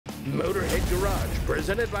Motorhead Garage,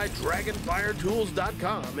 presented by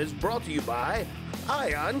DragonfireTools.com, is brought to you by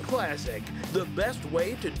Ion Classic, the best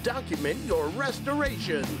way to document your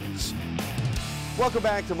restorations. Welcome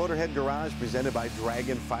back to Motorhead Garage, presented by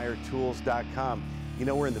DragonfireTools.com. You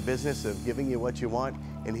know, we're in the business of giving you what you want,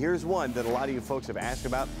 and here's one that a lot of you folks have asked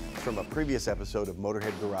about from a previous episode of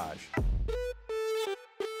Motorhead Garage.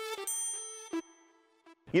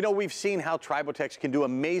 You know, we've seen how Tribotex can do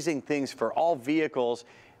amazing things for all vehicles,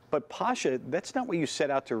 but Pasha, that's not what you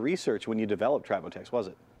set out to research when you developed Tribotex, was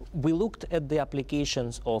it? We looked at the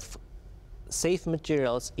applications of safe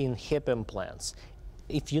materials in hip implants.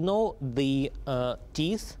 If you know, the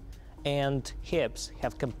teeth and hips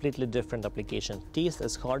have completely different application. Teeth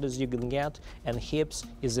as hard as you can get, and hips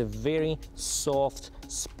is a very soft,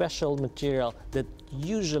 special material that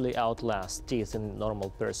usually outlasts teeth in a normal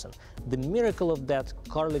person. The miracle of that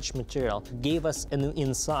cartilage material gave us an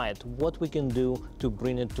insight what we can do to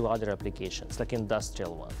bring it to other applications, like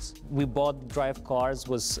industrial ones. We bought Drive Cars,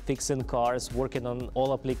 was fixing cars, working on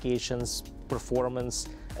all applications, performance,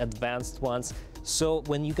 advanced ones. So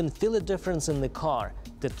when you can feel a difference in the car,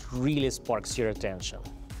 that really sparks your attention.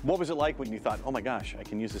 What was it like when you thought, oh my gosh, I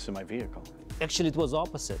can use this in my vehicle? Actually, it was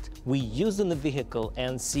opposite. We used in the vehicle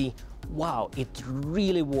and see, wow, it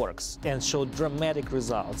really works, and showed dramatic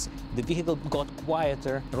results. The vehicle got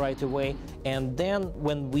quieter right away, and then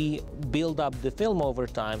when we build up the film over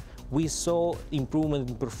time, we saw improvement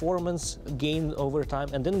in performance, gain over time,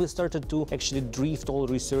 and then we started to actually drift all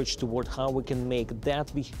research toward how we can make that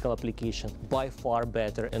vehicle application by far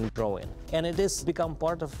better and growing. And it has become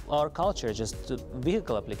part of our culture, just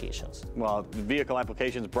vehicle applications. Well, vehicle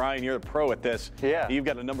applications, Brian, you're the pro at this. Yeah. You've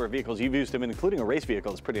got a number of vehicles you've used them in, including a race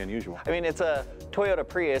vehicle. It's pretty unusual. I mean, it's a Toyota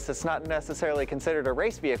Prius. It's not necessarily considered a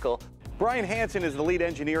race vehicle. Brian Hansen is the lead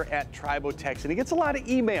engineer at Tribotex, and he gets a lot of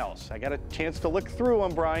emails. I got a chance to look through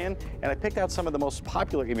them, Brian, and I picked out some of the most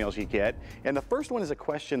popular emails you get. And the first one is a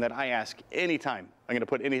question that I ask anytime I'm going to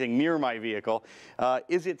put anything near my vehicle.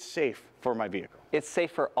 Is it safe for my vehicle? It's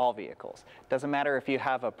safe for all vehicles. Doesn't matter if you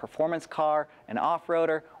have a performance car, an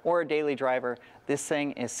off-roader, or a daily driver, this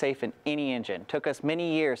thing is safe in any engine. Took us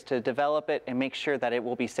many years to develop it and make sure that it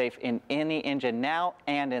will be safe in any engine now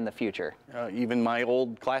and in the future. Even my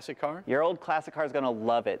old classic car? Your old classic car is going to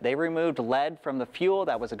love it. They removed lead from the fuel.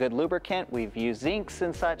 That was a good lubricant. We've used zincs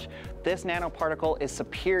and such. This nanoparticle is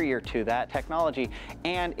superior to that technology,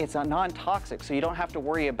 and it's a non-toxic, so you don't have to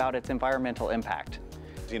worry about its environmental impact.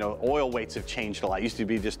 You know, oil weights have changed a lot. It used to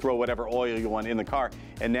be just throw whatever oil you want in the car,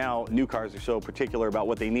 and now new cars are so particular about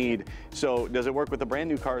what they need. So does it work with the brand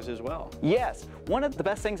new cars as well? Yes. One of the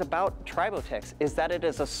best things about Tribotex is that it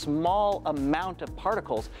is a small amount of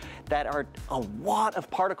particles that are a lot of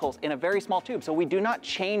particles in a very small tube. So we do not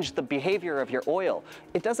change the behavior of your oil.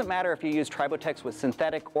 It doesn't matter if you use Tribotex with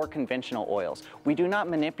synthetic or conventional oils. We do not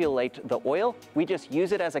manipulate the oil. We just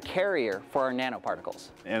use it as a carrier for our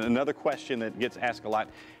nanoparticles. And another question that gets asked a lot,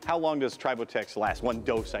 how long does Tribotex last? One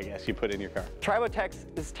dose, I guess, you put in your car. Tribotex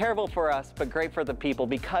is terrible for us, but great for the people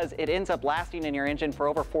because it ends up lasting in your engine for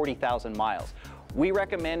over 40,000 miles. We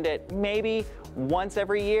recommend it maybe once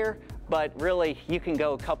every year, but really you can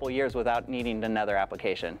go a couple years without needing another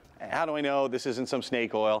application. How do I know this isn't some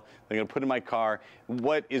snake oil I'm going to put in my car?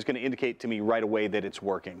 What is going to indicate to me right away that it's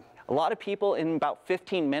working? A lot of people in about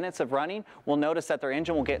 15 minutes of running will notice that their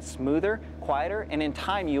engine will get smoother, quieter, and in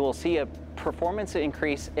time you will see a performance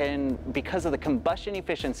increase because of the combustion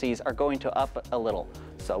efficiencies are going to up a little.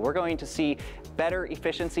 So we're going to see better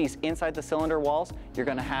efficiencies inside the cylinder walls. You're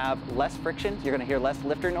going to have less friction. You're going to hear less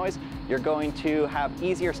lifter noise. You're going to have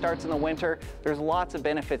easier starts in the winter. There's lots of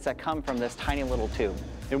benefits that come from this tiny little tube.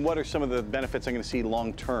 And what are some of the benefits I'm going to see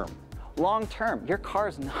long term? Long term, your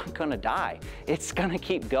car's not going to die. It's going to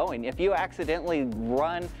keep going. If you accidentally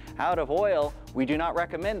run out of oil, we do not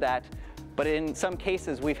recommend that. But in some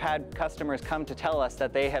cases, we've had customers come to tell us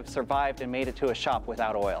that they have survived and made it to a shop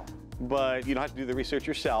without oil. But you don't have to do the research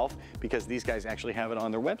yourself because these guys actually have it on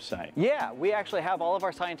their website. Yeah, we actually have all of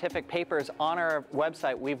our scientific papers on our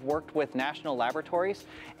website. We've worked with national laboratories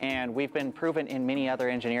and we've been proven in many other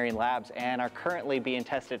engineering labs and are currently being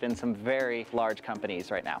tested in some very large companies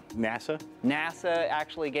right now. NASA? NASA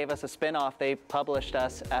actually gave us a spin-off. They published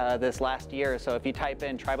us this last year. So if you type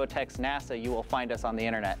in Tribotex NASA, you will find us on the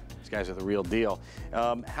internet. These guys are the real deal.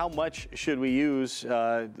 How much should we use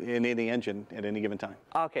in any engine at any given time?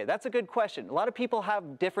 Okay, that's a good question. A lot of people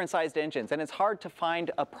have different sized engines and it's hard to find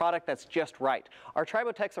a product that's just right. Our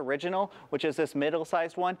Tribotex Original, which is this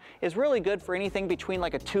middle-sized one, is really good for anything between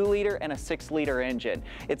like a 2-liter and a 6-liter engine.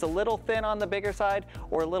 It's a little thin on the bigger side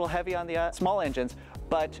or a little heavy on the small engines,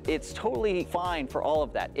 but it's totally fine for all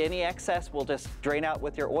of that. Any excess will just drain out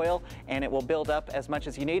with your oil and it will build up as much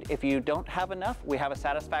as you need. If you don't have enough, we have a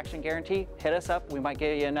satisfaction guarantee. Hit us up, we might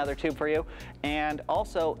get you another tube for you. And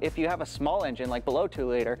also, if you have a small engine like below 2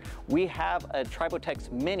 liter, we have a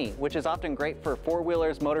Tribotex Mini, which is often great for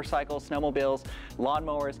 4-wheelers, motorcycles, snowmobiles,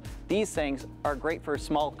 lawnmowers. These things are great for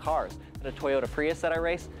small cars. The Toyota Prius that I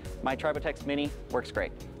race, my Tribotex Mini works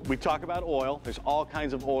great. We talk about oil. There's all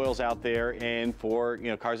kinds of oils out there, and for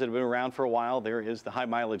cars that have been around for a while, there is the high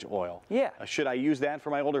mileage oil. Yeah. Should I use that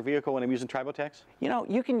for my older vehicle when I'm using Tribotex?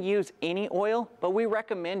 You can use any oil, but we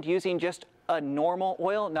recommend using just a normal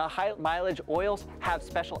oil. Now, high mileage oils have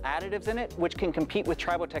special additives in it, which can compete with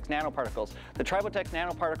Tribotex nanoparticles. The Tribotex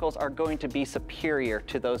nanoparticles are going to be superior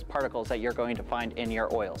to those particles that you're going to find in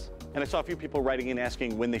your oils. And I saw a few people writing in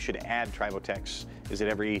asking when they should add Tribotex. Is it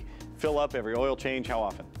every fill up, every oil change? How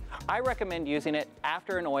often? I recommend using it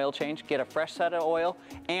after an oil change. Get a fresh set of oil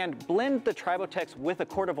and blend the Tribotex with a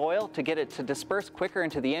quart of oil to get it to disperse quicker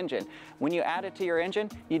into the engine. When you add it to your engine,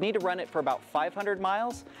 you need to run it for about 500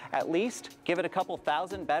 miles at least. Give it a couple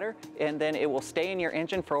thousand better, and then it will stay in your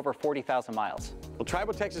engine for over 40,000 miles. Well,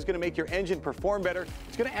 Tribotex is going to make your engine perform better.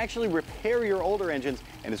 It's going to actually repair your older engines,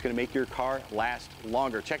 and it's going to make your car last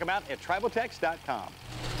longer. Check them out at Tribotex.com.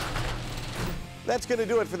 That's going to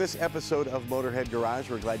do it for this episode of Motorhead Garage.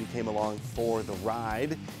 We're glad you came along for the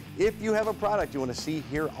ride. If you have a product you want to see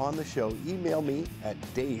here on the show, email me at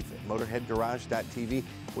dave@motorheadgarage.tv.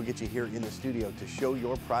 We'll get you here in the studio to show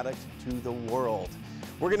your product to the world.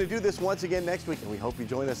 We're going to do this once again next week, and we hope you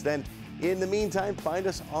join us then. In the meantime, find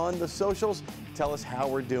us on the socials. Tell us how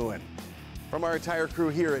we're doing. From our entire crew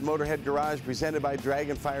here at Motorhead Garage, presented by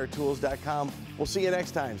DragonfireTools.com, we'll see you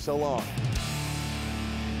next time. So long.